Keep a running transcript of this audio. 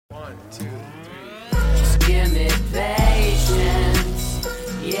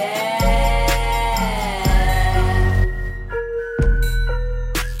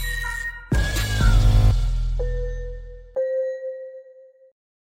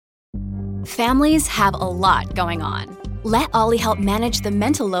Families have a lot going on. Let Ollie help manage the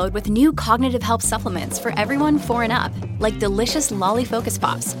mental load with new cognitive help supplements for everyone 4 and up, like delicious Lolly Focus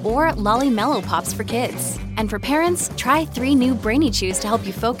Pops or Lolly Mellow Pops for kids. And for parents, try 3 new Brainy Chews to help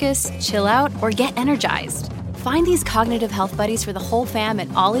you focus, chill out, or get energized. Find these cognitive health buddies for the whole fam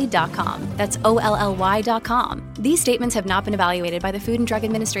at ollie.com. That's OLLY.com. These statements have not been evaluated by the Food and Drug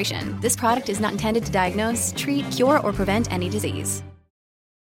Administration. This product is not intended to diagnose, treat, cure, or prevent any disease.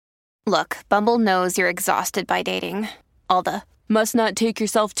 Look, Bumble knows you're exhausted by dating. All the, must not take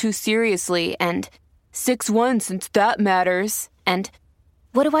yourself too seriously, and 6'1" since that matters, and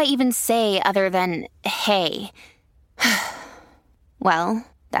what do I even say other than, hey? Well,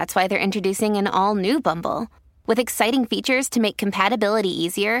 that's why they're introducing an all-new Bumble, with exciting features to make compatibility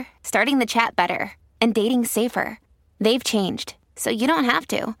easier, starting the chat better, and dating safer. They've changed, so you don't have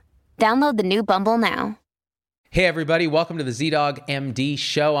to. Download the new Bumble now. Hey everybody, welcome to the Z-Dog MD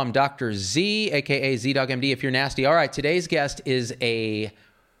show. I'm Dr. Z, aka Z-Dog MD if you're nasty. All right, today's guest is a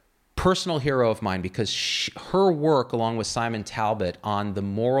personal hero of mine because her work along with Simon Talbot on the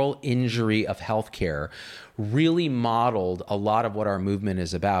moral injury of healthcare really modeled a lot of what our movement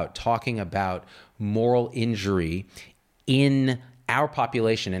is about, talking about moral injury in our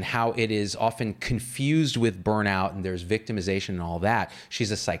population and how it is often confused with burnout and there's victimization and all that.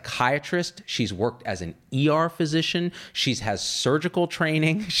 She's a psychiatrist. She's worked as an ER physician. She has surgical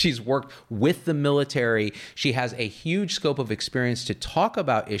training. She's worked with the military. She has a huge scope of experience to talk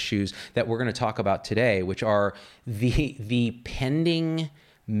about issues that we're going to talk about today, which are the pending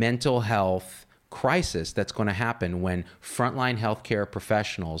mental health crisis that's going to happen when frontline healthcare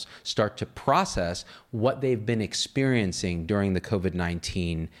professionals start to process what they've been experiencing during the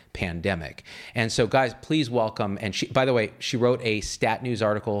COVID-19 pandemic. And so guys, please welcome, and she, by the way, she wrote a Stat News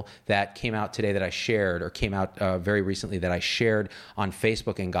article that came out today that I shared, or came out very recently that I shared on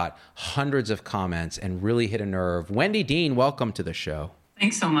Facebook and got hundreds of comments and really hit a nerve. Wendy Dean, welcome to the show.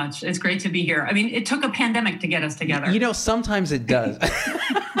 Thanks so much. It's great to be here. I mean, it took a pandemic to get us together. You know, sometimes it does.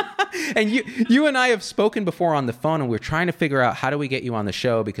 And you and I have spoken before on the phone, and we're trying to figure out how do we get you on the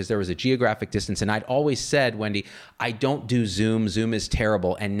show because there was a geographic distance. And I'd always said, Wendy, I don't do Zoom. Zoom is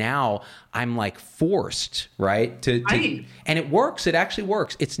terrible. And now I'm like forced, right? And it works. It actually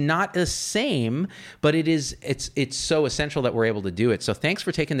works. It's not the same, but it's so essential that we're able to do it. So thanks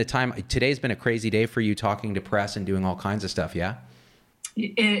for taking the time. Today's been a crazy day for you, talking to press and doing all kinds of stuff. Yeah.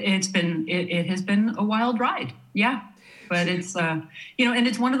 It has been a wild ride. Yeah. But it's, and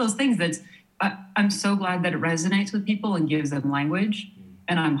it's one of those things that's, I'm so glad that it resonates with people and gives them language.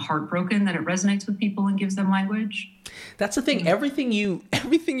 And I'm heartbroken that it resonates with people and gives them language. That's the thing. Everything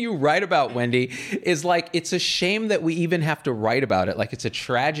you write about, Wendy, is like, it's a shame that we even have to write about it. Like, it's a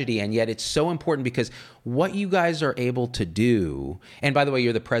tragedy. And yet it's so important because what you guys are able to do, and by the way,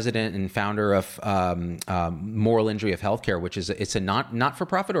 you're the president and founder of Moral Injury of Healthcare, which is, it's a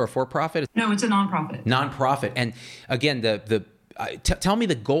not-for-profit or a for-profit? No, it's a nonprofit. Nonprofit. And again, tell me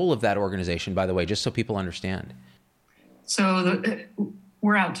the goal of that organization, by the way, just so people understand. So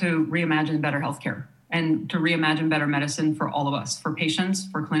we're out to reimagine better healthcare and to reimagine better medicine for all of us, for patients,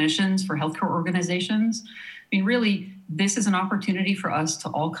 for clinicians, for healthcare organizations. I mean, really, this is an opportunity for us to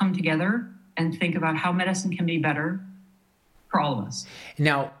all come together and think about how medicine can be better for all of us.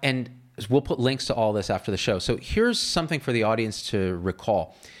 Now, and we'll put links to all this after the show. So here's something for the audience to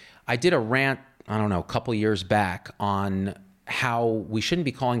recall. I did a rant, a couple years back on how we shouldn't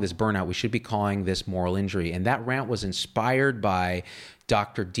be calling this burnout. We should be calling this moral injury. And that rant was inspired by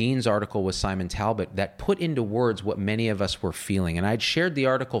Dr. Dean's article with Simon Talbot that put into words what many of us were feeling. And I'd shared the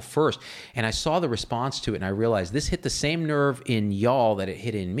article first, and I saw the response to it, and I realized this hit the same nerve in y'all that it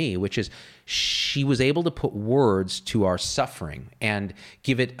hit in me, which is she was able to put words to our suffering and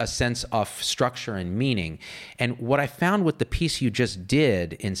give it a sense of structure and meaning. And what I found with the piece you just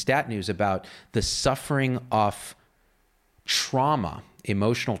did in Stat News about the suffering of trauma,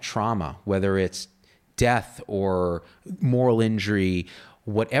 emotional trauma, whether it's death or moral injury,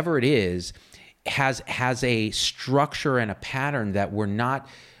 whatever it is, has a structure and a pattern that we're not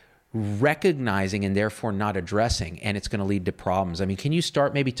recognizing and therefore not addressing, and it's going to lead to problems. I mean, can you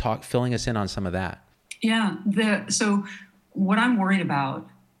start maybe filling us in on some of that? Yeah. So what I'm worried about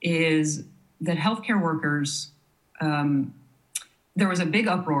is that healthcare workers, there was a big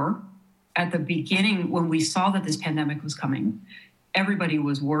uproar at the beginning when we saw that this pandemic was coming. Everybody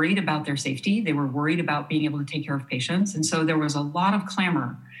was worried about their safety. They were worried about being able to take care of patients. And so there was a lot of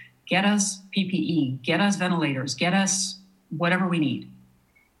clamor. Get us PPE, get us ventilators, get us whatever we need.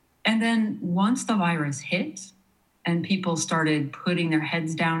 And then once the virus hit and people started putting their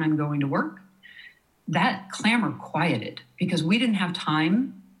heads down and going to work, that clamor quieted because we didn't have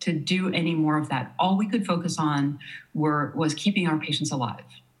time to do any more of that. All we could focus on was keeping our patients alive,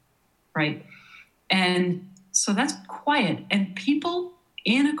 right? And so that's quiet. And people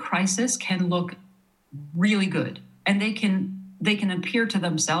in a crisis can look really good, and they can appear to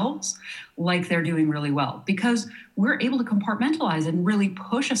themselves like they're doing really well, because we're able to compartmentalize and really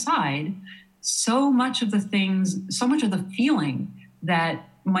push aside so much of the feeling that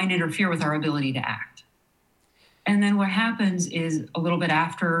might interfere with our ability to act. And then what happens is, a little bit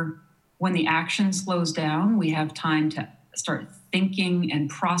after, when the action slows down, we have time to start thinking and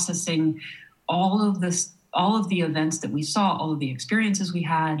processing all of the events that we saw, all of the experiences we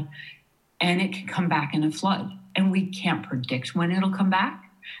had, and it can come back in a flood. And we can't predict when it'll come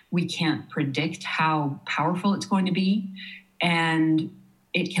back. We can't predict how powerful it's going to be, and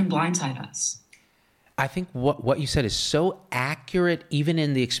it can blindside us. I think what you said is so accurate, even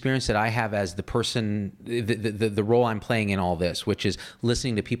in the experience that I have as the person, the role I'm playing in all this, which is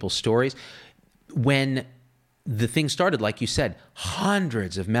listening to people's stories. When the thing started, like you said,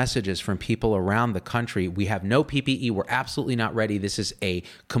 hundreds of messages from people around the country. We have no PPE. We're absolutely not ready. This is a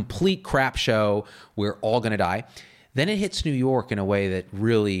complete crap show. We're all going to die. Then it hits New York in a way that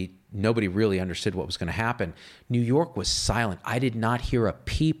really nobody really understood what was going to happen. New York was silent. I did not hear a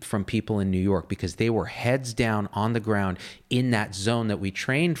peep from people in New York because they were heads down on the ground in that zone that we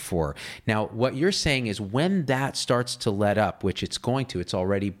trained for. Now, what you're saying is, when that starts to let up, which it's going to, it's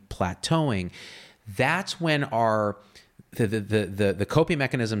already plateauing, that's when the coping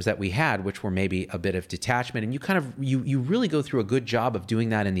mechanisms that we had, which were maybe a bit of detachment, and you really go through a good job of doing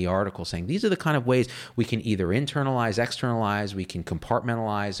that in the article, saying these are the kind of ways we can either internalize, externalize, we can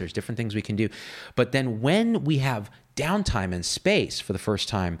compartmentalize, there's different things we can do. But then when we have downtime and space for the first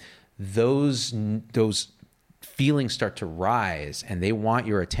time, those feelings start to rise and they want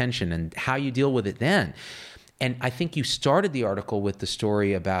your attention, and how you deal with it then. And I think you started the article with the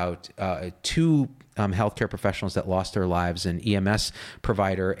story about two healthcare professionals that lost their lives, an EMS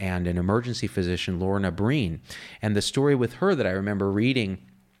provider and an emergency physician, Lorna Breen. And the story with her that I remember reading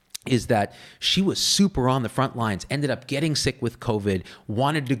is that she was super on the front lines, ended up getting sick with COVID,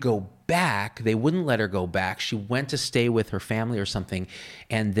 wanted to go back. They wouldn't let her go back. She went to stay with her family or something,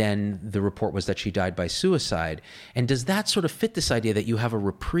 and then the report was that she died by suicide. And does that sort of fit this idea that you have a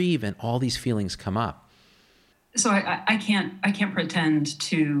reprieve and all these feelings come up? So I can't pretend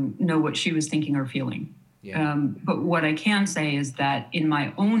to know what she was thinking or feeling. Yeah. But what I can say is that in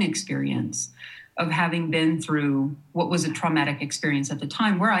my own experience of having been through what was a traumatic experience at the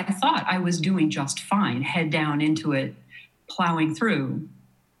time, where I thought I was doing just fine, head down into it, plowing through,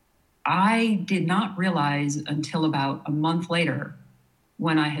 I did not realize until about a month later,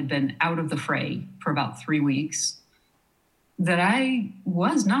 when I had been out of the fray for about 3 weeks, that I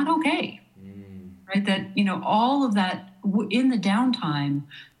was not okay. Right? That, all of that in the downtime,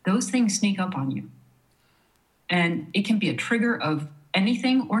 those things sneak up on you. And it can be a trigger of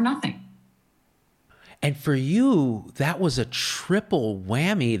anything or nothing. And for you, that was a triple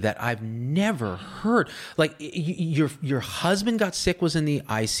whammy that I've never heard. Like, your husband got sick, was in the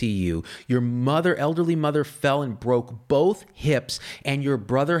ICU. Your elderly mother fell and broke both hips, and your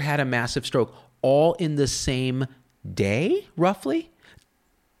brother had a massive stroke, all in the same day, roughly?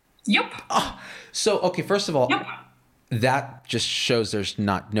 Yep. Oh, so, okay, first of all, yep. That just shows there's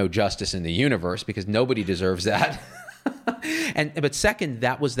no justice in the universe, because nobody deserves that. But second,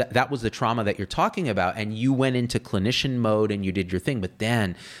 that was the trauma that you're talking about, and you went into clinician mode and you did your thing, but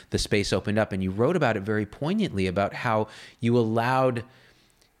then the space opened up, and you wrote about it very poignantly, about how you allowed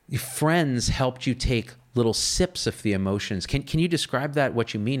friends helped you take little sips of the emotions. Can you describe that,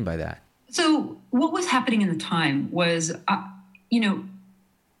 what you mean by that? So what was happening in the time was,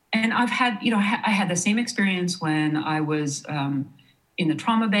 and I've had, I had the same experience when I was in the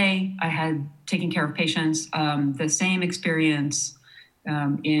trauma bay. I had taken care of patients, the same experience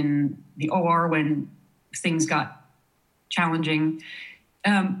in the OR when things got challenging.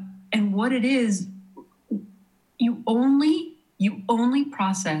 And what it is, you only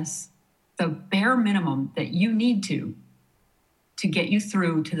process the bare minimum that you need to get you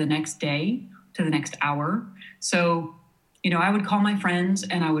through to the next day, to the next hour. So, I would call my friends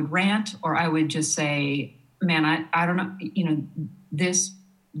and I would rant, or I would just say, man, I don't know, this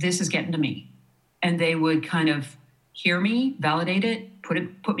is getting to me. And they would kind of hear me, validate it,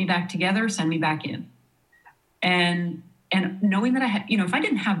 put me back together, send me back in. And knowing that I had, if I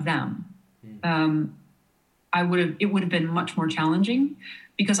didn't have them, it would have been much more challenging,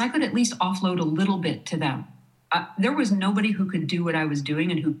 because I could at least offload a little bit to them. There was nobody who could do what I was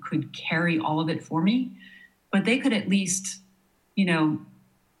doing and who could carry all of it for me, but they could at least,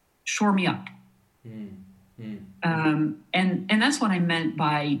 shore me up. And that's what I meant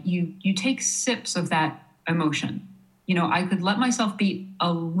by you take sips of that emotion. I could let myself be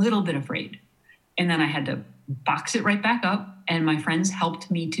a little bit afraid, and then I had to box it right back up. And my friends helped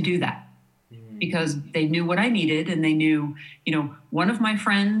me to do that because they knew what I needed. And they knew, one of my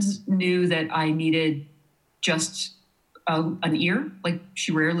friends knew that I needed just an ear. Like,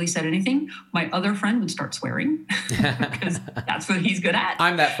 she rarely said anything. My other friend would start swearing because that's what he's good at.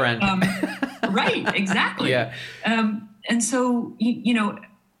 I'm that friend. Right. Exactly. Yeah. And so,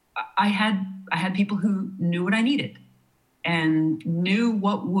 I had people who knew what I needed and knew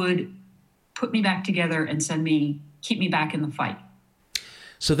what would put me back together and keep me back in the fight.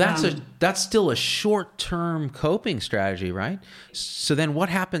 So that's still a short-term coping strategy, right? So then what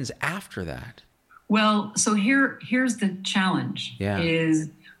happens after that? Well, so here's the challenge. Is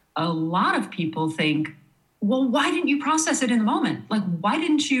a lot of people think, well, why didn't you process it in the moment? Like, why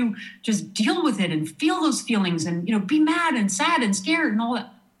didn't you just deal with it and feel those feelings and, be mad and sad and scared and all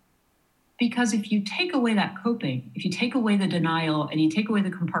that? Because if you take away that coping, if you take away the denial and you take away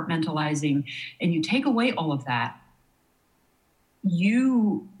the compartmentalizing and you take away all of that,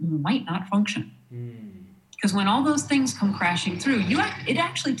 you might not function. Because when all those things come crashing through,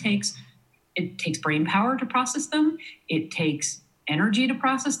 it takes brain power to process them. It takes energy to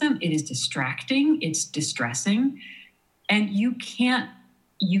process them. It is distracting. It's distressing. And you can't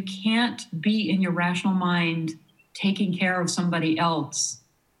be in your rational mind taking care of somebody else,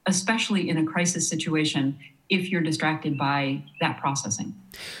 especially in a crisis situation, if you're distracted by that processing.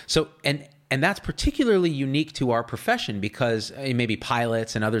 So, and that's particularly unique to our profession because maybe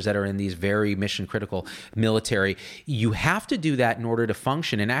pilots and others that are in these very mission critical military, you have to do that in order to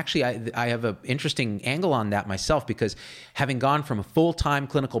function. And actually, I have an interesting angle on that myself because having gone from a full-time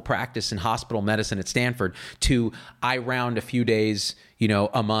clinical practice in hospital medicine at Stanford to I round a few days,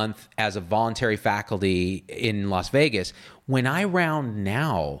 a month as a voluntary faculty in Las Vegas, when I round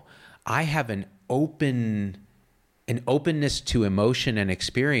now, I have an openness to emotion and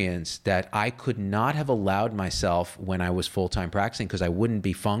experience that I could not have allowed myself when I was full-time practicing because I wouldn't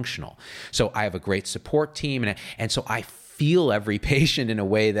be functional. So I have a great support team, and so I feel every patient in a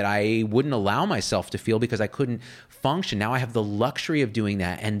way that I wouldn't allow myself to feel because I couldn't function. Now I have the luxury of doing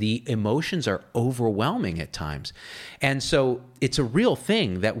that, and the emotions are overwhelming at times. And so it's a real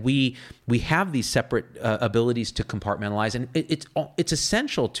thing that we have these separate abilities to compartmentalize, and it's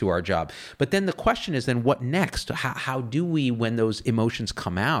essential to our job. But then the question is, then what next? How do we, when those emotions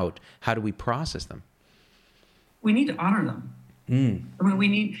come out, how do we process them? We need to honor them. I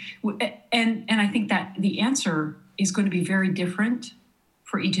mean, and I think that the answer is going to be very different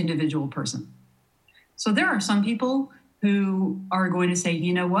for each individual person. So there are some people who are going to say,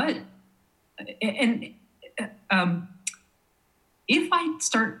 you know what? And if I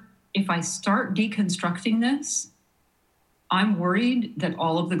start deconstructing this, I'm worried that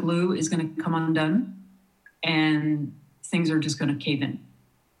all of the glue is going to come undone and things are just going to cave in.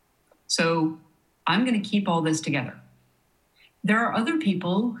 So I'm going to keep all this together. There are other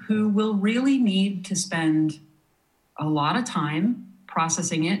people who will really need to spend a lot of time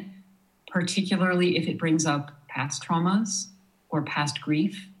processing it, particularly if it brings up past traumas or past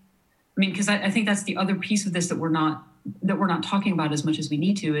grief. I mean, because I think that's the other piece of this that we're not talking about as much as we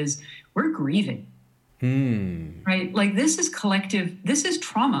need to is we're grieving, right? Like, this is collective. This is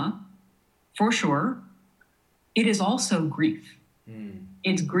trauma for sure. It is also grief.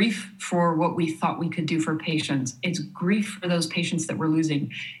 It's grief for what we thought we could do for patients. It's grief for those patients that we're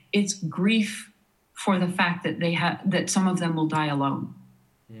losing. It's grief for the fact that that some of them will die alone.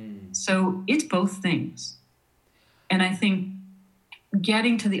 So it's both things. And I think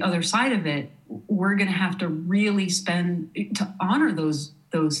getting to the other side of it, we're going to have to really to honor those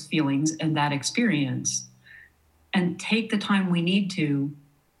feelings and that experience and take the time we need to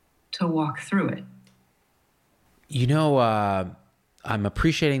walk through it. I'm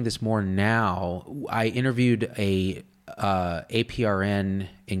appreciating this more now. I interviewed a APRN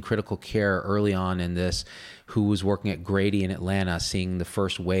in critical care early on in this, who was working at Grady in Atlanta, seeing the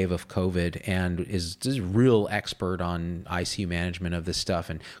first wave of COVID, and is a real expert on ICU management of this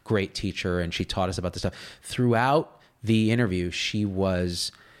stuff, and great teacher, and she taught us about this stuff. Throughout the interview, she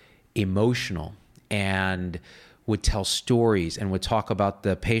was emotional and would tell stories and would talk about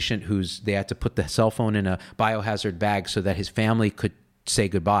the patient they had to put the cell phone in a biohazard bag so that his family could say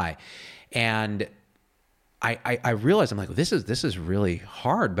goodbye. And I realized, I'm like, this is really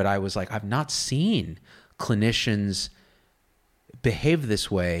hard, but I was like, I've not seen clinicians behave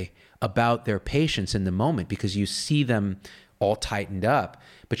this way about their patients in the moment, because you see them all tightened up.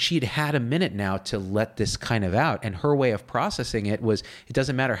 But she'd had a minute now to let this kind of out. And her way of processing it was, it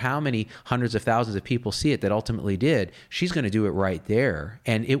doesn't matter how many hundreds of thousands of people see it that ultimately did, she's going to do it right there.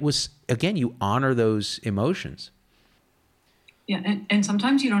 And it was, again, you honor those emotions. Yeah. And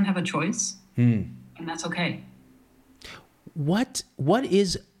sometimes you don't have a choice, and that's okay. What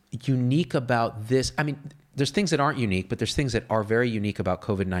is unique about this? I mean, there's things that aren't unique, but there's things that are very unique about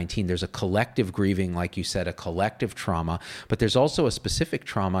COVID-19. There's a collective grieving, like you said, a collective trauma, but there's also a specific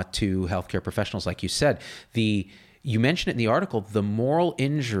trauma to healthcare professionals, like you said. You mentioned it in the article, the moral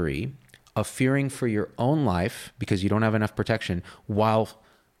injury of fearing for your own life because you don't have enough protection while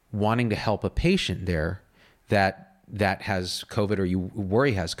wanting to help a patient there that has COVID or you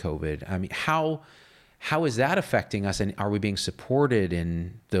worry has COVID. I mean, how is that affecting us, and are we being supported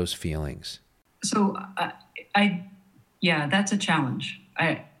in those feelings? So yeah, that's a challenge.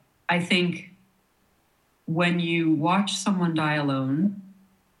 I think when you watch someone die alone,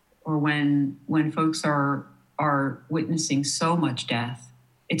 or when folks are witnessing so much death,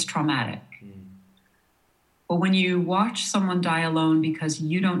 it's traumatic. But when you watch someone die alone because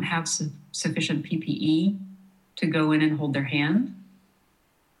you don't have sufficient PPE to go in and hold their hand,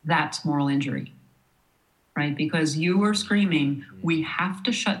 that's moral injury. Right? Because you were screaming, we have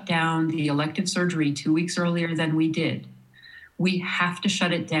to shut down the elective surgery 2 weeks earlier than we did. We have to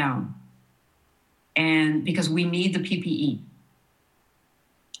shut it down. And because we need the PPE.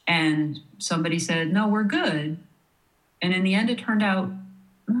 And somebody said, no, we're good. And in the end, it turned out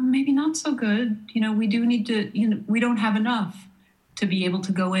maybe not so good. We do need to, we don't have enough to be able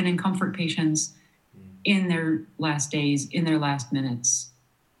to go in and comfort patients in their last days, in their last minutes.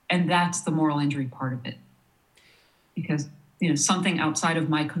 And that's the moral injury part of it. Because something outside of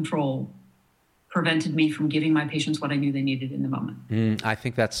my control prevented me from giving my patients what I knew they needed in the moment. I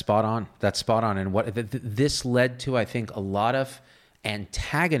think that's spot on. And what this led to, I think, a lot of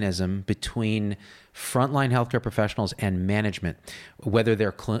antagonism between frontline healthcare professionals and management, whether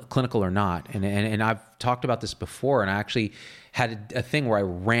they're clinical or not. And I've talked about this before, and I actually had a thing where I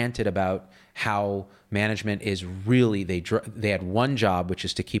ranted about how management is really, they had one job, which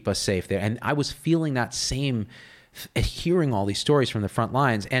is to keep us safe there. And I was feeling that same, hearing all these stories from the front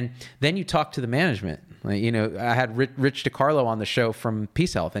lines. And then you talk to the management. I had Rich DiCarlo on the show from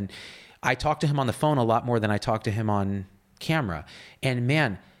Peace Health, and I talked to him on the phone a lot more than I talked to him on camera. And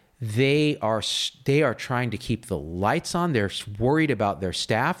man, they are trying to keep the lights on. They're worried about their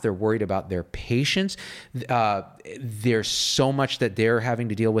staff. They're worried about their patients. There's so much that they're having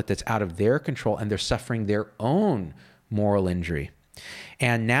to deal with that's out of their control, and they're suffering their own moral injury.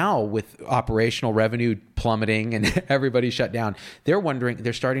 And now with operational revenue plummeting and everybody shut down,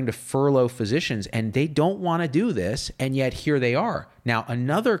 they're starting to furlough physicians, and they don't want to do this. And yet here they are. Now,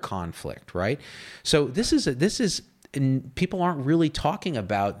 another conflict, right? So this is, and people aren't really talking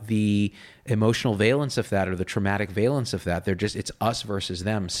about the emotional valence of that or the traumatic valence of that. It's us versus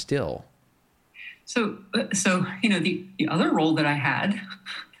them still. So the other role that I had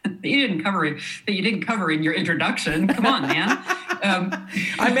that you didn't cover in your introduction. Come on, man.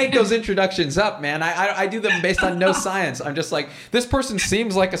 I make those introductions up, man. I do them based on no science. I'm just like, this person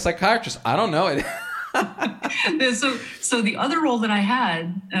seems like a psychiatrist. I don't know it. So the other role that I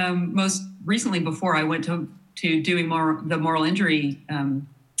had most recently before I went to doing the moral injury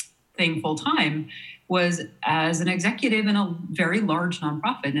thing full time was as an executive in a very large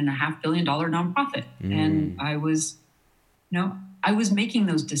nonprofit, in a $500 million nonprofit. And I was making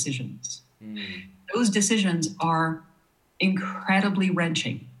those decisions. Those decisions are incredibly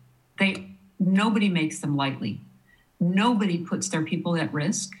wrenching. Nobody makes them lightly. Nobody puts their people at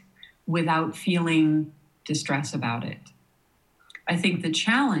risk without feeling distress about it. I think the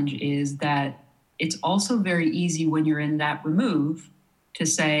challenge is that it's also very easy when you're in that remove to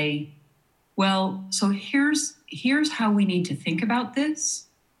say, well, so here's how we need to think about this.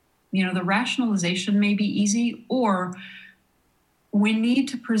 The rationalization may be easy, or we need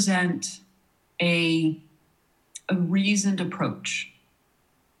to present a reasoned approach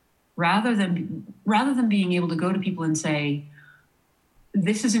rather than being able to go to people and say,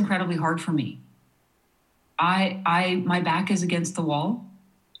 this is incredibly hard for me. My back is against the wall.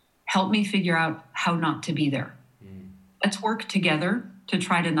 Help me figure out how not to be there. Let's work together to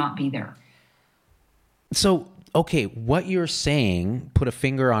try to not be there. So, okay, what you're saying put a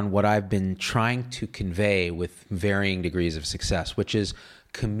finger on what I've been trying to convey with varying degrees of success, which is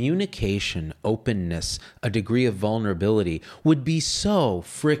communication, openness, a degree of vulnerability would be so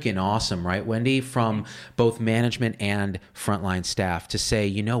freaking awesome, right, Wendy, from both management and frontline staff to say,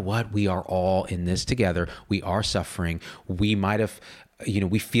 you know what, we are all in this together. We are suffering. We might have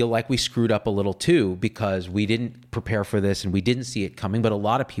we feel like we screwed up a little too because we didn't prepare for this and we didn't see it coming, but a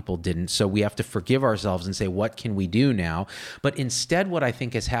lot of people didn't. So we have to forgive ourselves and say, what can we do now? But instead, what I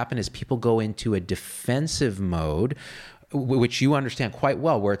think has happened is people go into a defensive mode, which you understand quite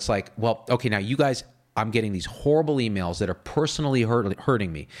well, where it's like, well, okay, now you guys, I'm getting these horrible emails that are personally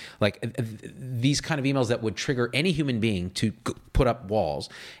hurting me. Like these kind of emails that would trigger any human being to put up walls.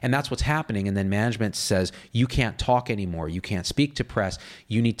 And that's what's happening. And then management says, you can't talk anymore. You can't speak to press.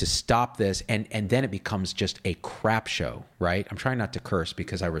 You need to stop this. And then it becomes just a crap show, right? I'm trying not to curse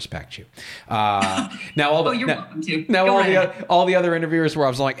because I respect you. Now, welcome to. Now all the other interviewers where I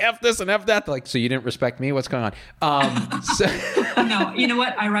was like, F this and F that. Like, so you didn't respect me? What's going on? No, you know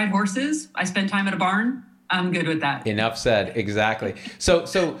what? I ride horses. I spend time at a barn. I'm good with that. Enough said. Exactly. So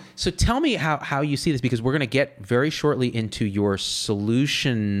tell me how you see this, because we're going to get very shortly into your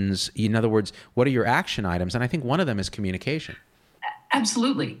solutions. In other words, what are your action items? And I think one of them is communication.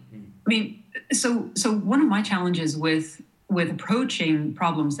 Absolutely. I mean, so one of my challenges with approaching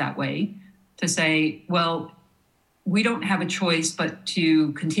problems that way, to say, well, we don't have a choice but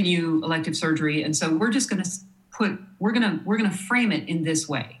to continue elective surgery, and so we're just going to we're going to frame it in this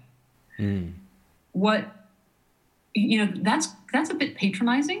way. That's a bit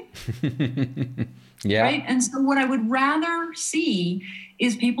patronizing. Yeah. Right. And so what I would rather see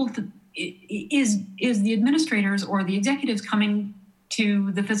is is the administrators or the executives coming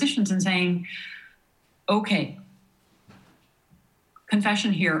to the physicians and saying, okay,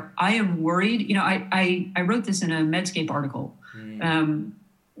 confession here, I am worried. I wrote this in a Medscape article,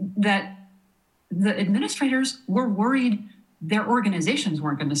 that the administrators were worried their organizations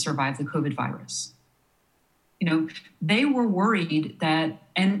weren't going to survive the COVID virus. They were worried that,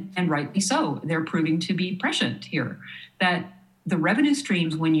 and rightly so, they're proving to be prescient here, that the revenue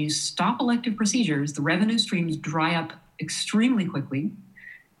streams, when you stop elective procedures, the revenue streams dry up extremely quickly,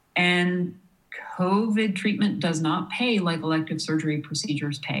 and COVID treatment does not pay like elective surgery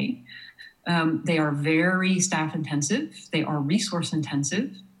procedures pay. They are very staff intensive. They are resource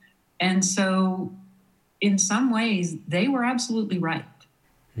intensive. And so in some ways, they were absolutely right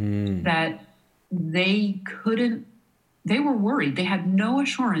that they were worried. They had no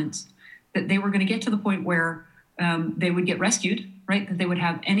assurance that they were going to get to the point where they would get rescued, right? That they would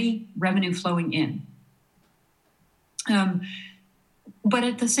have any revenue flowing in. But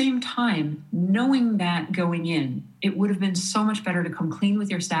at the same time, knowing that going in, it would have been so much better to come clean with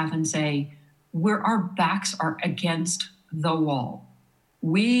your staff and say, our backs are against the wall.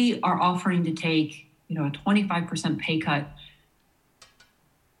 We are offering to take, a 25% pay cut.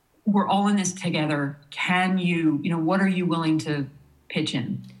 We're all in this together. Can you, what are you willing to pitch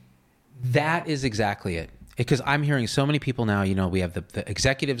in? That is exactly it. Because I'm hearing so many people now, we have the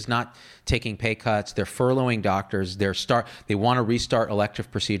executives not taking pay cuts. They're furloughing doctors. They want to restart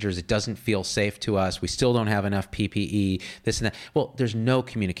elective procedures. It doesn't feel safe to us. We still don't have enough PPE, this and that. Well, there's no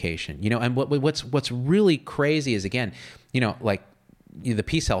communication, and what's really crazy is, again, like, the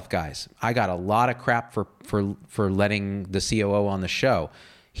Peace Health guys. I got a lot of crap for letting the COO on the show.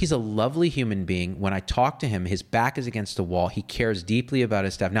 He's a lovely human being. When I talk to him, his back is against the wall. He cares deeply about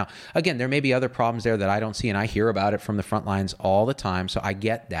his staff. Now, again, there may be other problems there that I don't see, and I hear about it from the front lines all the time, so I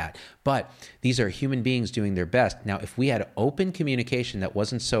get that. But these are human beings doing their best. Now, if we had open communication that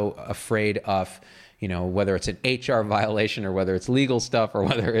wasn't so afraid of, whether it's an HR violation or whether it's legal stuff or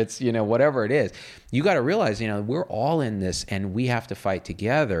whether it's, whatever it is, you got to realize, we're all in this and we have to fight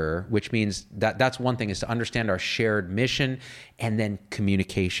together, which means that's one thing, is to understand our shared mission and then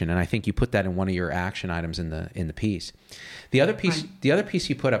communication. And I think you put that in one of your action items in the piece. The other piece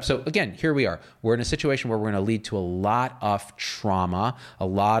you put up. So again, here we are. We're in a situation where we're going to lead to a lot of trauma, a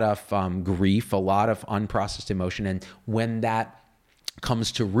lot of grief, a lot of unprocessed emotion. And when that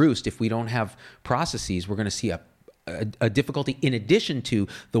comes to roost, if we don't have processes, we're going to see a difficulty, in addition to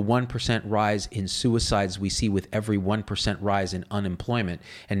the 1% rise in suicides we see with every 1% rise in unemployment.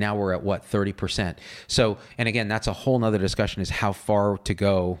 And now we're at 30%. So, and again, that's a whole nother discussion, is how far to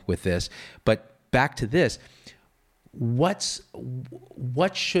go with this. But back to this, what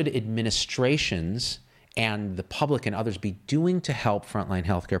should administrations and the public and others be doing to help frontline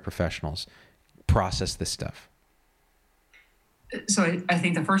healthcare professionals process this stuff? So I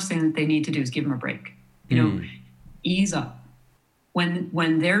think the first thing that they need to do is give them a break. Ease up.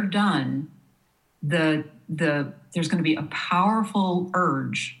 When they're done, there's going to be a powerful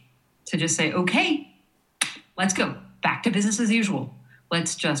urge to just say, okay, let's go back to business as usual.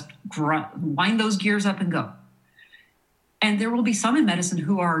 Let's just wind those gears up and go. And there will be some in medicine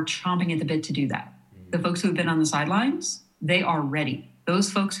who are chomping at the bit to do that. The folks who have been on the sidelines, they are ready. Those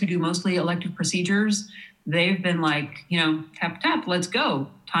folks who do mostly elective procedures, they've been like, tap, tap, let's go.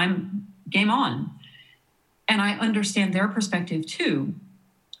 Time, game on. And I understand their perspective too.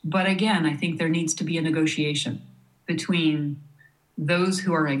 But again, I think there needs to be a negotiation between those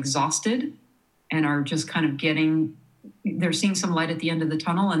who are exhausted and are just kind of they're seeing some light at the end of the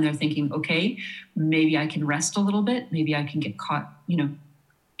tunnel, and they're thinking, okay, maybe I can rest a little bit. Maybe I can get caught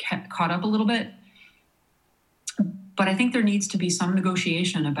up a little bit. But I think there needs to be some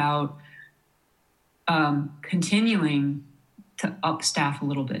negotiation about continuing to upstaff a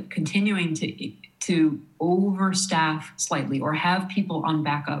little bit, continuing to overstaff slightly, or have people on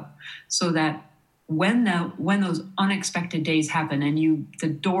backup, so that when those unexpected days happen and the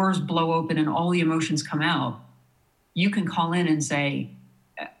doors blow open and all the emotions come out, you can call in and say,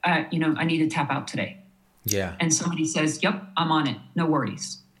 I need to tap out today. Yeah. And somebody says, yep, I'm on it. No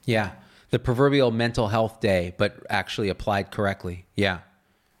worries. Yeah. The proverbial mental health day, but actually applied correctly. Yeah.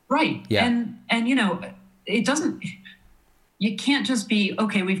 Right. Yeah. And it doesn't, you can't just be,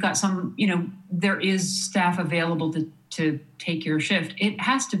 okay, we've got some, there is staff available to take your shift. It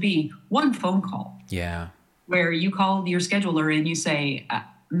has to be one phone call. Yeah. Where you call your scheduler and you say,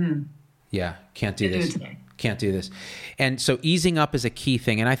 yeah, can't do this. Today. Can't do this. And so easing up is a key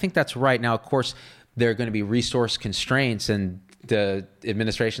thing. And I think that's right. Now, of course, there are going to be resource constraints, and the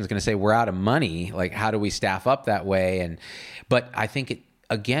administration is going to say, we're out of money. Like, how do we staff up that way? But I think,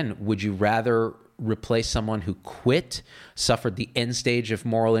 again, would you rather replace someone who quit, suffered the end stage of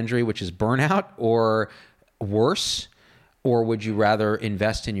moral injury, which is burnout, or worse? Or would you rather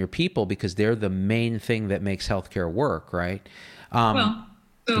invest in your people, because they're the main thing that makes healthcare work, right?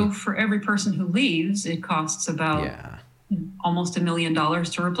 For every person who leaves, it costs about almost $1 million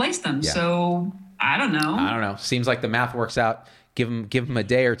to replace them. Yeah. So I don't know. Seems like the math works out. Give them a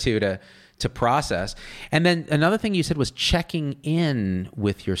day or two to process. And then another thing you said was checking in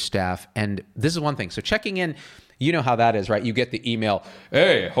with your staff. And this is one thing. So checking in, you know how that is, right? You get the email,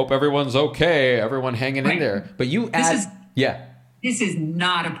 hey, hope everyone's okay. Everyone hanging in there. But This is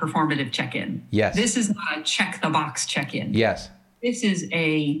not a performative check-in. Yes. This is not a check the box check-in. Yes. This is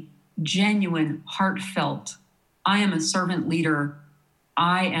a genuine, heartfelt, I am a servant leader.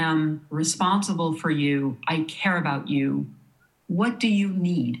 I am responsible for you. I care about you. What do you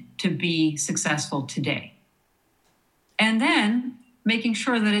need to be successful today? And then making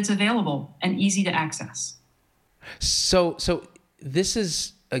sure that it's available and easy to access. So this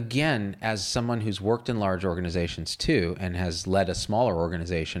is, again, as someone who's worked in large organizations too, and has led a smaller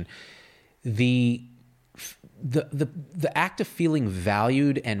organization, the act of feeling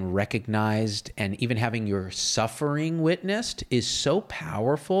valued and recognized and even having your suffering witnessed is so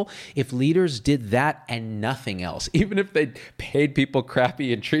powerful. If leaders did that and nothing else, even if they paid people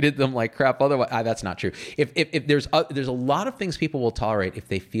crappy and treated them like crap otherwise, that's not true. If there's a lot of things people will tolerate if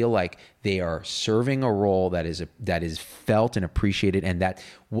they feel like they are serving a role that is felt and appreciated, and that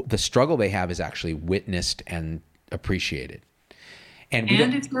the struggle they have is actually witnessed and appreciated. And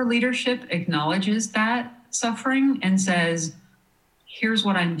if your leadership acknowledges that suffering and says, here's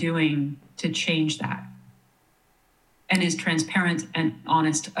what I'm doing to change that, and is transparent and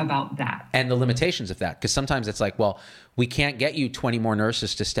honest about that. And the limitations of that. Because sometimes it's like, well, we can't get you 20 more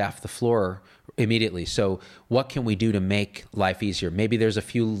nurses to staff the floor immediately. So what can we do to make life easier? Maybe there's a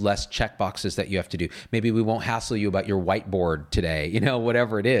few less check boxes that you have to do. Maybe we won't hassle you about your whiteboard today,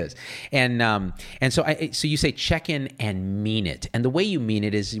 whatever it is. And so you say check in and mean it. And the way you mean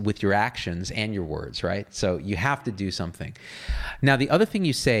it is with your actions and your words, right? So you have to do something. Now, the other thing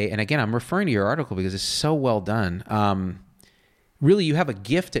you say, and again, I'm referring to your article because it's so well done. Really, you have a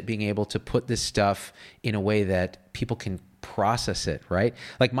gift at being able to put this stuff in a way that people can process it, right?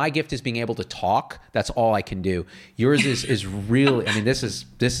 Like my gift is being able to talk. That's all I can do. Yours is really, this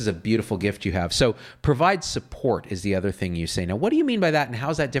is a beautiful gift you have. So provide support is the other thing you say. Now, what do you mean by that, and how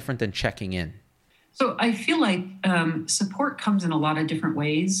is that different than checking in? So I feel like support comes in a lot of different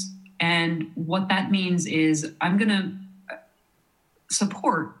ways. And what that means is I'm going to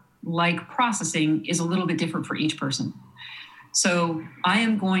support, like processing, is a little bit different for each person. So I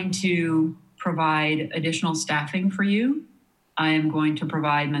am going to provide additional staffing for you. I am going to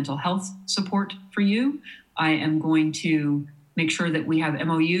provide mental health support for you. I am going to make sure that we have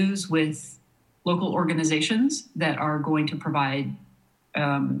MOUs with local organizations that are going to provide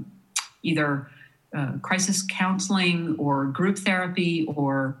either crisis counseling or group therapy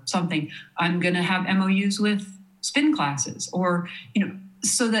or something. I'm going to have MOUs with spin classes, or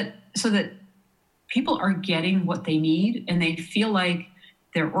so that people are getting what they need and they feel like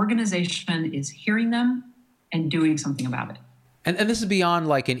their organization is hearing them and doing something about it. And this is beyond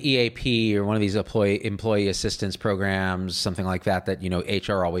like an EAP or one of these employee assistance programs, something like that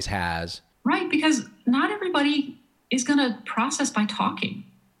HR always has. Right, because not everybody is going to process by talking,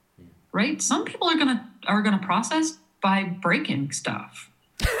 right? Some people are going to process by breaking stuff.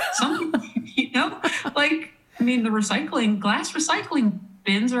 Some people, the glass recycling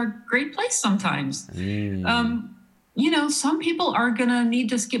bins are a great place sometimes. Some people are going to need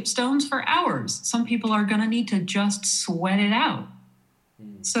to skip stones for hours. Some people are going to need to just sweat it out.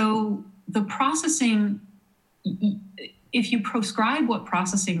 So the processing, if you prescribe what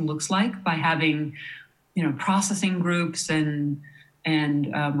processing looks like by having, processing groups and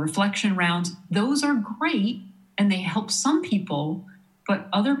reflection rounds, those are great and they help some people, but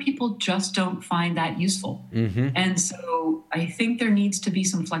other people just don't find that useful. And so I think there needs to be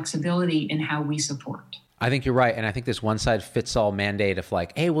some flexibility in how we support. I think you're right. And I think this one size fits all mandate of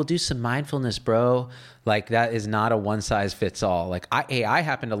like, hey, we'll do some mindfulness, bro. Like that is not a one size fits all. Like I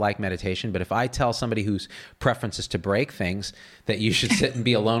happen to like meditation, but if I tell somebody whose preference is to break things that you should sit and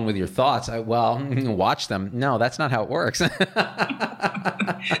be alone with your thoughts, watch them. No, that's not how it works.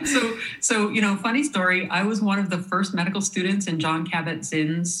 So, funny story. I was one of the first medical students in John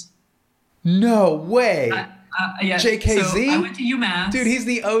Kabat-Zinn's. No way. Yeah. JKZ? So I went to UMass. Dude, he's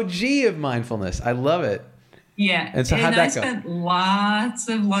the OG of mindfulness. I love it. Yeah. And so how'd that go? I spent lots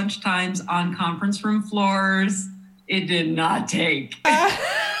of lunch times on conference room floors. It did not take.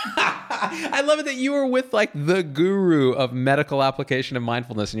 I love it that you were with like the guru of medical application of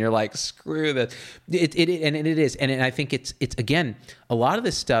mindfulness and you're like, screw that. It is. And I think it's again, a lot of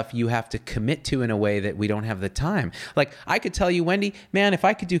this stuff you have to commit to in a way that we don't have the time. Like I could tell you, Wendy, man, if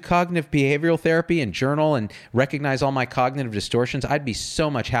I could do cognitive behavioral therapy and journal and recognize all my cognitive distortions, I'd be so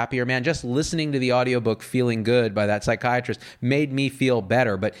much happier, man. Just listening to the audiobook Feeling Good by that psychiatrist made me feel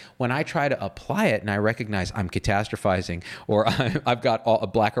better. But when I try to apply it and I recognize I'm catastrophizing or I've got a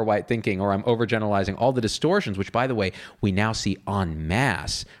black or white thinking or I'm overgeneralizing all the distortions, which by the way, we now see en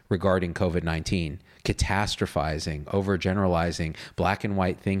masse regarding COVID-19. Catastrophizing, overgeneralizing, black and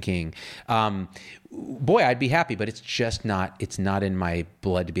white thinking. Boy, I'd be happy, but it's not in my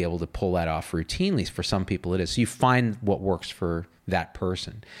blood to be able to pull that off routinely. For some people it is. So you find what works for that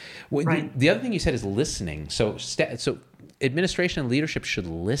person. Right. The other thing you said is listening. So administration and leadership should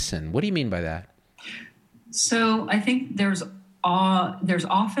listen. What do you mean by that? So I think there's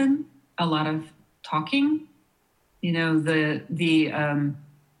often a lot of talking,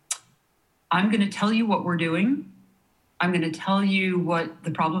 I'm going to tell you what we're doing. I'm going to tell you what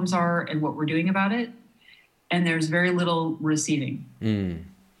the problems are and what we're doing about it. And there's very little receiving.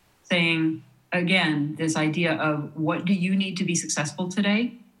 Saying, again, this idea of what do you need to be successful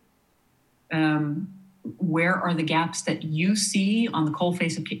today? Where are the gaps that you see on the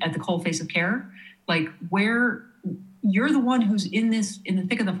at the coal face of care? Like where you're the one who's in the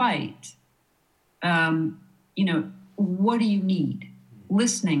thick of the fight. What do you need?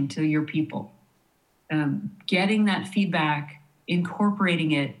 Listening to your people, getting that feedback,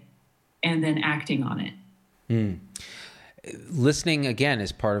 incorporating it, and then acting on it. Listening, again,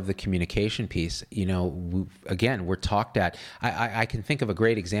 is part of the communication piece. We're talked at. I can think of a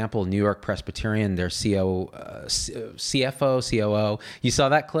great example, New York Presbyterian, their CFO, COO. You saw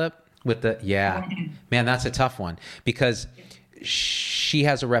that clip? Man, that's a tough one because she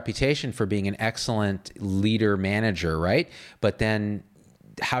has a reputation for being an excellent leader manager, right? But then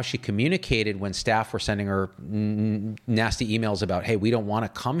how she communicated when staff were sending her nasty emails about, hey, we don't want to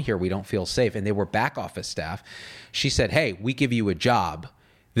come here. We don't feel safe. And they were back office staff. She said, hey, we give you a job.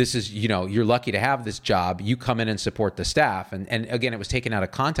 This is, you're lucky to have this job. You come in and support the staff. And again, it was taken out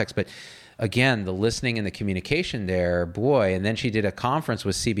of context, but again, the listening and the communication there, boy. And then she did a conference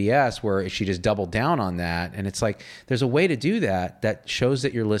with CBS where she just doubled down on that. And it's like, there's a way to do that shows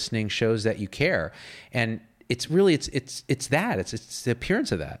that you're listening, shows that you care. And it's really, it's the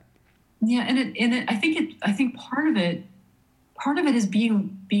appearance of that. Yeah. And I think part of it is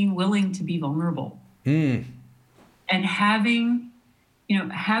being willing to be vulnerable and having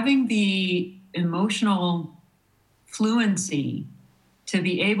the emotional fluency to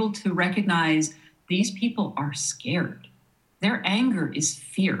be able to recognize these people are scared. Their anger is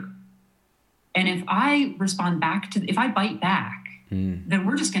fear. And if I if I bite back, then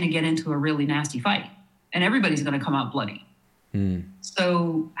we're just going to get into a really nasty fight and everybody's going to come out bloody.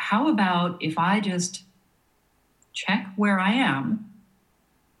 So how about if I just check where I am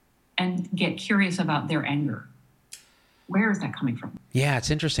and get curious about their anger? Where is that coming from? Yeah, it's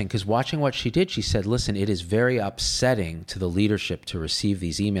interesting because watching what she did, she said, listen, it is very upsetting to the leadership to receive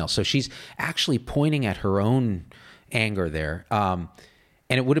these emails. So she's actually pointing at her own anger there. And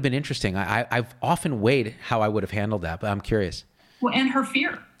it would have been interesting. I've often weighed how I would have handled that, but I'm curious. Well, and her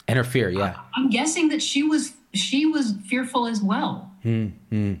fear. And her fear, yeah. I'm guessing that she was she was fearful as well.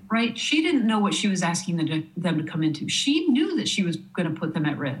 Right? She didn't know what she was asking them to come into. She knew that she was going to put them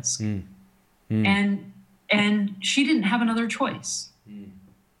at risk. And she didn't have another choice.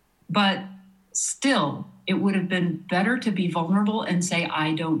 But still, it would have been better to be vulnerable and say,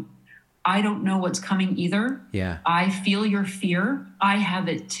 I don't know what's coming either. Yeah. I feel your fear. I have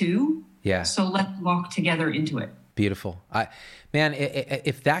it too. Yeah. So let's walk together into it. Beautiful.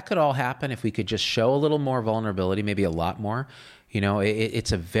 If that could all happen, if we could just show a little more vulnerability, maybe a lot more,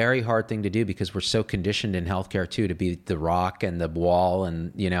 it's a very hard thing to do because we're so conditioned in healthcare too, to be the rock and the wall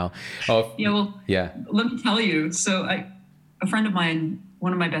and, Let me tell you. So a friend of mine,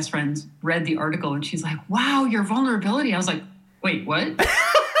 one of my best friends, read the article and she's like, wow, your vulnerability. I was like, wait, what?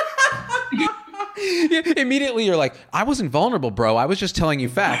 Immediately you're like, I wasn't vulnerable, bro. I was just telling you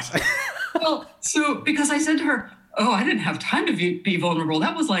facts. Well, so because I said to her, oh, I didn't have time to be vulnerable.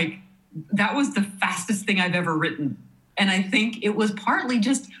 That was the fastest thing I've ever written. And I think it was partly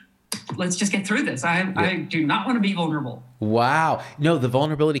just, let's just get through this. I do not want to be vulnerable. Wow. No, the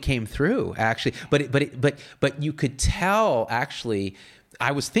vulnerability came through actually, but you could tell actually,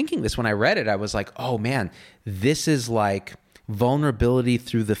 I was thinking this when I read it, I was like, oh man, this is like vulnerability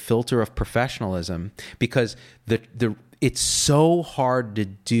through the filter of professionalism, because it's so hard to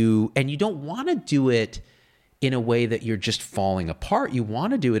do, and you don't want to do it in a way that you're just falling apart. You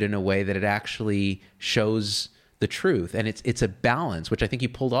want to do it in a way that it actually shows the truth. And it's a balance, which I think you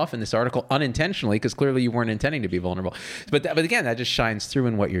pulled off in this article unintentionally, because clearly you weren't intending to be vulnerable. But again, that just shines through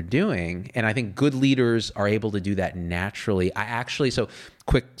in what you're doing. And I think good leaders are able to do that naturally.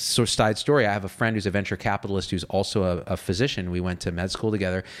 Quick side story. I have a friend who's a venture capitalist who's also a physician. We went to med school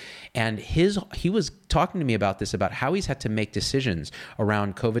together, and he was talking to me about this, about how he's had to make decisions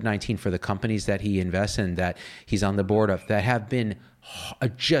around COVID-19 for the companies that he invests in, that he's on the board of, that have been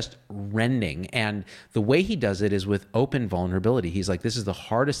just rending. And the way he does it is with open vulnerability. He's like, this is the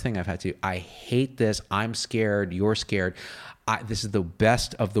hardest thing I've had to do. I hate this. I'm scared. You're scared. This is the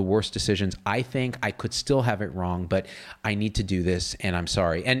best of the worst decisions. I think I could still have it wrong, but I need to do this, and I'm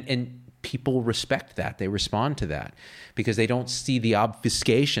sorry. And people respect that. They respond to that because they don't see the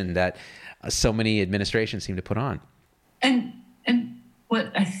obfuscation that so many administrations seem to put on. And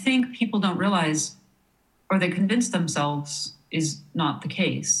what I think people don't realize, or they convince themselves is not the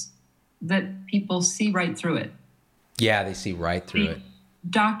case, that people see right through it. Yeah, they see right through it.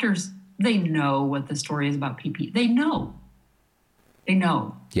 Doctors, they know what the story is about PP. They know.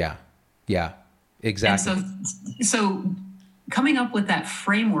 Yeah, exactly. And so coming up with that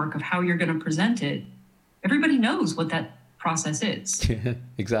framework of how you're going to present it, everybody knows what that process is.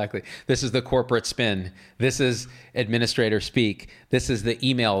 Exactly. This is the corporate spin. This is administrator speak. This is the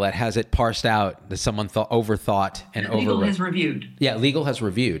email that has it parsed out that someone overthought and overwrote. Legal has reviewed. Yeah, legal has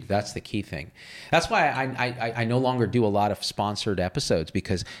reviewed. That's the key thing. That's why I no longer do a lot of sponsored episodes,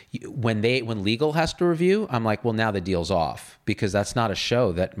 because when legal has to review, I'm like, well, now the deal's off, because that's not a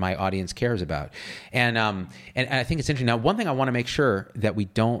show that my audience cares about. And I think it's interesting. Now, one thing I want to make sure that we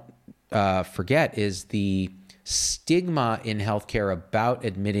don't forget is the stigma in healthcare about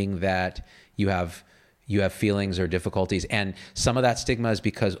admitting that you have feelings or difficulties. And some of that stigma is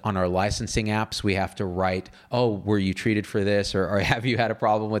because on our licensing apps, we have to write, oh, were you treated for this? Or have you had a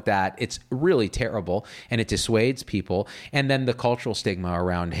problem with that? It's really terrible, and it dissuades people. And then the cultural stigma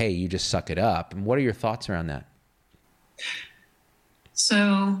around, hey, you just suck it up. And what are your thoughts around that?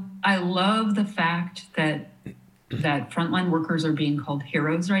 So I love the fact that frontline workers are being called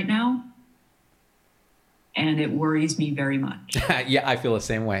heroes right now. And it worries me very much. Yeah, I feel the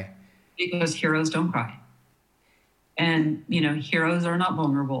same way. Because heroes don't cry. And, heroes are not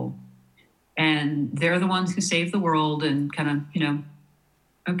vulnerable. And they're the ones who save the world and kind of,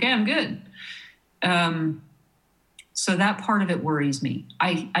 okay, I'm good. So that part of it worries me.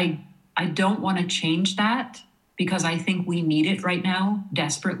 I don't want to change that, because I think we need it right now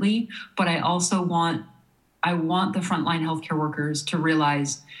desperately. But I also want the frontline healthcare workers to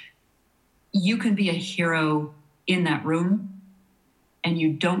realize you can be a hero in that room, and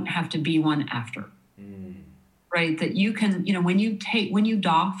you don't have to be one after. Right? That you can, when you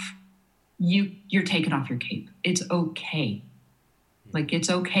doff, you're taking off your cape. It's okay. Like, it's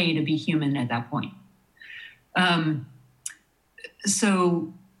okay to be human at that point.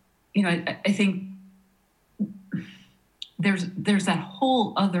 So, I think there's that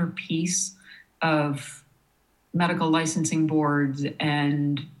whole other piece of medical licensing boards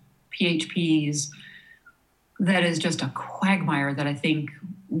and PHPs that is just a quagmire that I think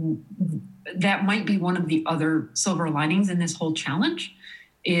that might be one of the other silver linings in this whole challenge,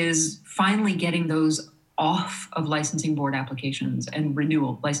 is finally getting those off of licensing board applications and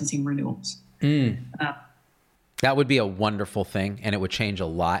licensing renewals. That would be a wonderful thing, and it would change a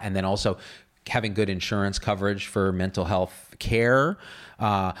lot. And then also having good insurance coverage for mental health care.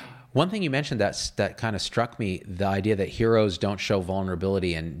 One thing you mentioned that kind of struck me, the idea that heroes don't show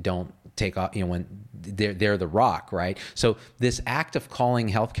vulnerability and don't take off, when they're the rock, right? So this act of calling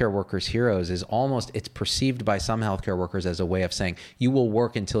healthcare workers heroes is it's perceived by some healthcare workers as a way of saying, you will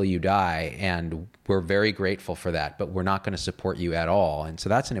work until you die, and we're very grateful for that, but we're not going to support you at all. And so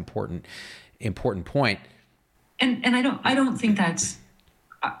that's an important point. And I don't think that's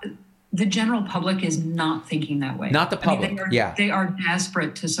the general public is not thinking that way. Not the public. They are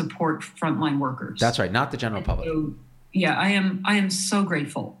desperate to support frontline workers. That's right. Not the general public. So, I am so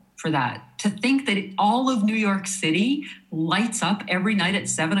grateful for that. To think that all of New York City lights up every night at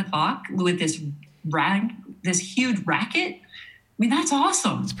 7:00 with this huge racket. I mean, that's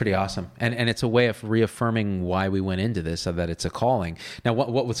awesome. It's pretty awesome. And it's a way of reaffirming why we went into this, so that it's a calling.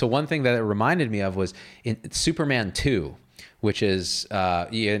 Now, so one thing that it reminded me of was in Superman 2, which is,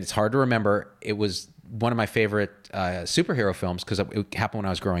 it's hard to remember. It was one of my favorite superhero films because it happened when I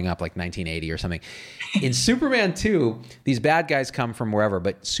was growing up, like 1980 or something. In Superman 2, these bad guys come from wherever,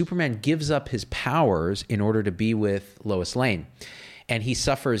 but Superman gives up his powers in order to be with Lois Lane. And he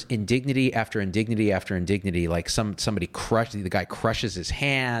suffers indignity after indignity after indignity. Like the guy crushes his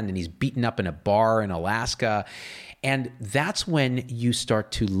hand, and he's beaten up in a bar in Alaska. And that's when you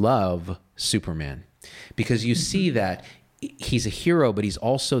start to love Superman, because you see that he's a hero, but he's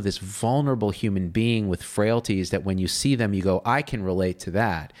also this vulnerable human being with frailties that when you see them, you go, I can relate to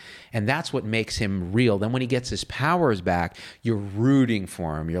that. And that's what makes him real. Then when he gets his powers back, you're rooting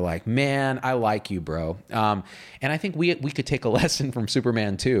for him. You're like, man, I like you, bro. And I think we could take a lesson from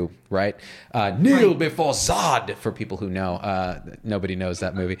Superman 2, right? Kneel before Zod, for people who know. Nobody knows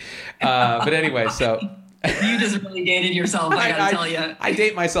that movie. But anyway, so... You just really dated yourself, I gotta tell you. I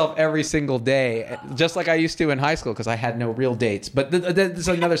date myself every single day, just like I used to in high school, because I had no real dates. But there's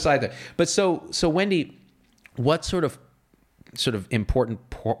another side there. But so Wendy, what sort of important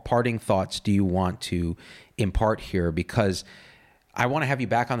parting thoughts do you want to impart here? Because I want to have you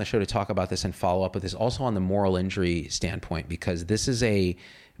back on the show to talk about this and follow up with this, also on the moral injury standpoint, because this is a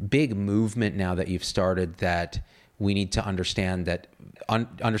big movement now that you've started, that we need to understand that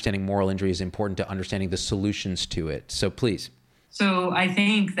understanding moral injury is important to understanding the solutions to it. So please. So I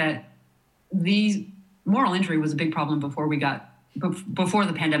think that the moral injury was a big problem before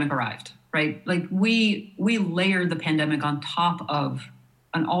the pandemic arrived, right? Like we layered the pandemic on top of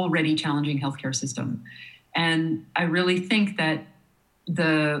an already challenging healthcare system. And I really think that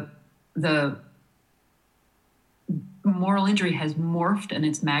the moral injury has morphed and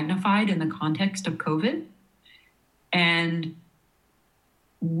it's magnified in the context of COVID. And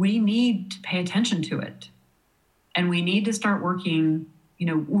we need to pay attention to it. And we need to start working,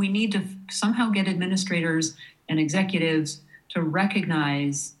 we need to somehow get administrators and executives to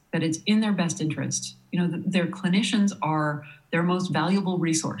recognize that it's in their best interest. Their clinicians are their most valuable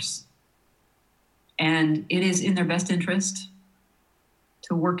resource. And it is in their best interest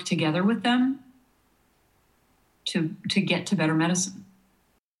to work together with them to get to better medicine.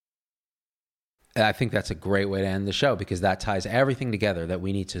 I think that's a great way to end the show, because that ties everything together, that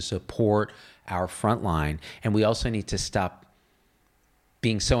we need to support our front line. And we also need to stop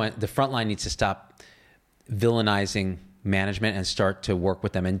the front line needs to stop villainizing management and start to work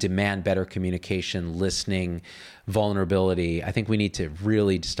with them and demand better communication, listening, vulnerability. I think we need to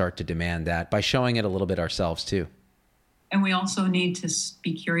really start to demand that by showing it a little bit ourselves too. And we also need to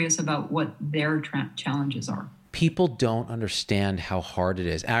be curious about what their challenges are. People don't understand how hard it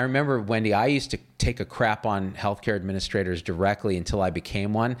is. And I remember, Wendy, I used to take a crap on healthcare administrators directly until I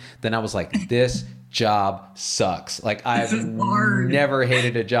became one. Then I was like, this job sucks. Like, I've never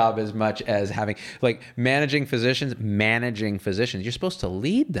hated a job as much as managing physicians. You're supposed to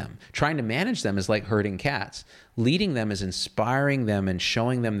lead them. Trying to manage them is like herding cats. Leading them is inspiring them and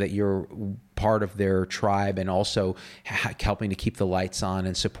showing them that you're part of their tribe, and also helping to keep the lights on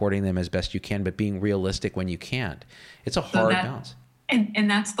and supporting them as best you can, but being realistic when you can't. It's a hard balance.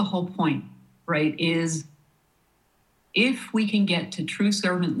 And that's the whole point, right? Is if we can get to true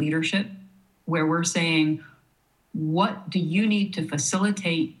servant leadership, where we're saying, what do you need to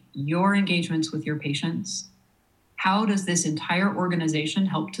facilitate your engagements with your patients? How does this entire organization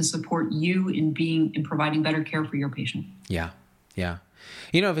help to support you in providing better care for your patient? Yeah.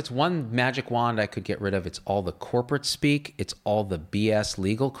 If it's one magic wand I could get rid of, it's all the corporate speak, it's all the BS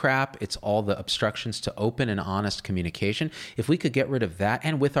legal crap, it's all the obstructions to open and honest communication. If we could get rid of that,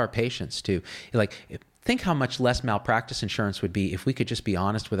 and with our patients too, think how much less malpractice insurance would be if we could just be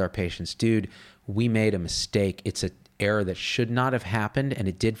honest with our patients. Dude, we made a mistake. error that should not have happened, and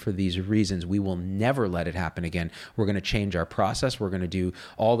it did for these reasons. We will never let it happen again. We're going to change our process. We're going to do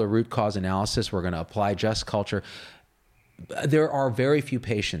all the root cause analysis. We're going to apply just culture. There are very few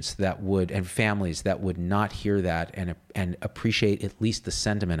patients that would, and families that would not hear that and appreciate at least the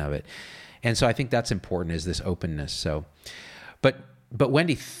sentiment of it. And so I think that's important, is this openness. So, but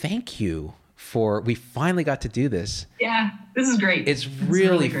Wendy, thank you we finally got to do this. Yeah, this is great. It's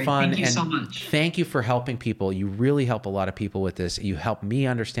really great. fun. Thank you and so much. Thank you for helping people. You really help a lot of people with this. You help me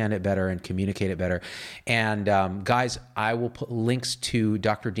understand it better and communicate it better. And guys, I will put links to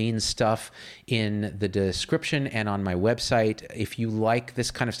Dr. Dean's stuff in the description and on my website. If you like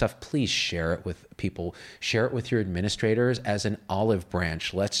this kind of stuff, please share it with people. Share it with your administrators as an olive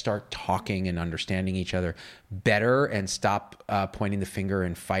branch. Let's start talking and understanding each other better and stop pointing the finger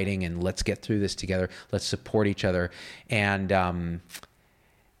and fighting, and let's get through this together. Let's support each other. And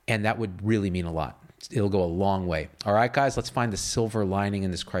that would really mean a lot. It'll go a long way. All right, guys, let's find the silver lining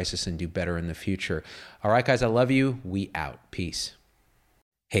in this crisis and do better in the future. All right, guys, I love you. We out. Peace.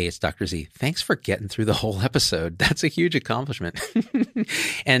 Hey, it's Dr. Z. Thanks for getting through the whole episode. That's a huge accomplishment.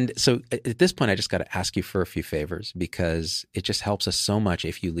 And so at this point, I just got to ask you for a few favors, because it just helps us so much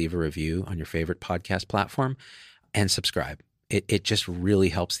if you leave a review on your favorite podcast platform and subscribe. It just really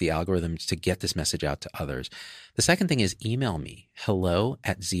helps the algorithms to get this message out to others. The second thing is email me,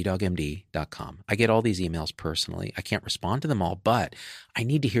 hello@zdogmd.com. I get all these emails personally. I can't respond to them all, but I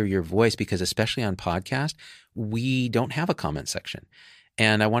need to hear your voice, because especially on podcast, we don't have a comment section.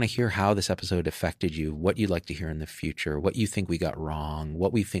 And I want to hear how this episode affected you, what you'd like to hear in the future, what you think we got wrong,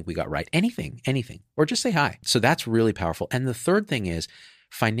 what we think we got right, anything, or just say hi. So that's really powerful. And the third thing is,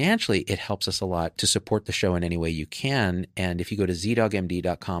 financially, it helps us a lot to support the show in any way you can. And if you go to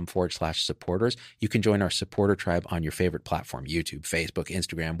zdogmd.com/supporters, you can join our supporter tribe on your favorite platform, YouTube, Facebook,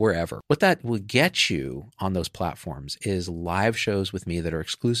 Instagram, wherever. What that will get you on those platforms is live shows with me that are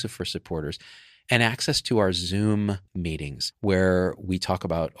exclusive for supporters, and access to our Zoom meetings where we talk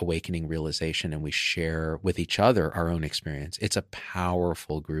about awakening realization and we share with each other our own experience. It's a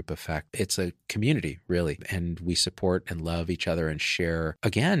powerful group effect. It's a community, really. And we support and love each other and share,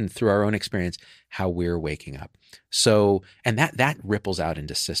 again, through our own experience, how we're waking up. So, and that ripples out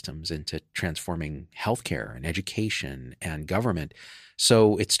into systems, into transforming healthcare and education and government.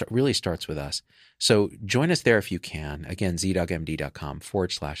 So it really starts with us. So join us there if you can. Again,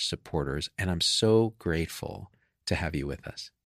 zdogmd.com/supporters. And I'm so grateful to have you with us.